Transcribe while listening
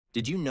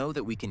Did you know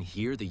that we can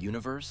hear the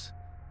universe?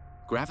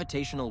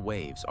 Gravitational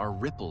waves are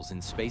ripples in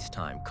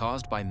space-time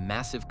caused by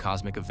massive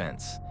cosmic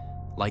events,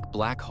 like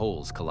black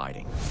holes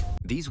colliding.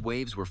 These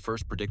waves were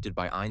first predicted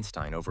by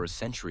Einstein over a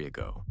century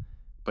ago,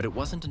 but it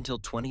wasn't until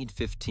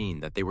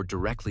 2015 that they were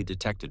directly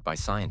detected by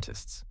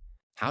scientists.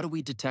 How do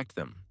we detect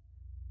them?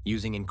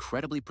 Using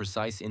incredibly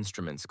precise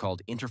instruments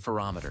called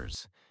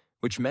interferometers,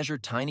 which measure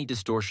tiny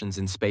distortions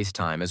in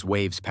space-time as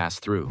waves pass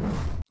through.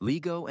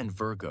 LIGO and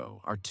Virgo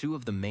are two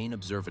of the main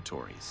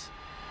observatories.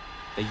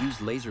 They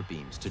use laser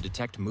beams to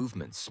detect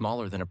movements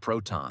smaller than a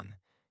proton,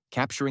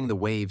 capturing the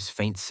wave's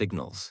faint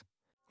signals.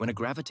 When a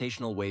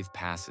gravitational wave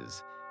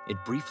passes,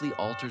 it briefly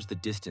alters the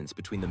distance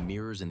between the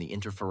mirrors and the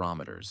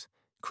interferometers,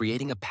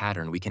 creating a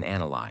pattern we can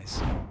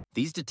analyze.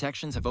 These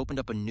detections have opened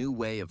up a new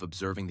way of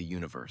observing the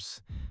universe,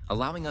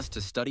 allowing us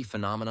to study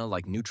phenomena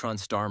like neutron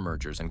star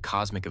mergers and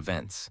cosmic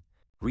events.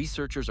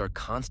 Researchers are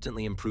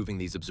constantly improving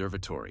these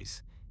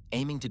observatories,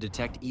 aiming to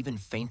detect even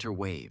fainter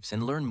waves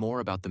and learn more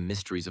about the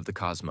mysteries of the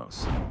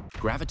cosmos.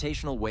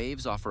 Gravitational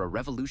waves offer a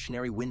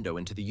revolutionary window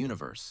into the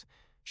universe,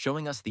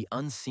 showing us the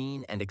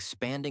unseen and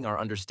expanding our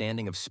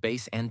understanding of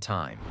space and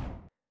time.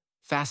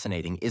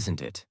 Fascinating,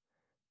 isn't it?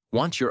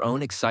 Want your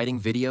own exciting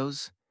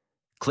videos?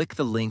 Click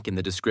the link in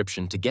the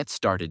description to get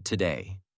started today.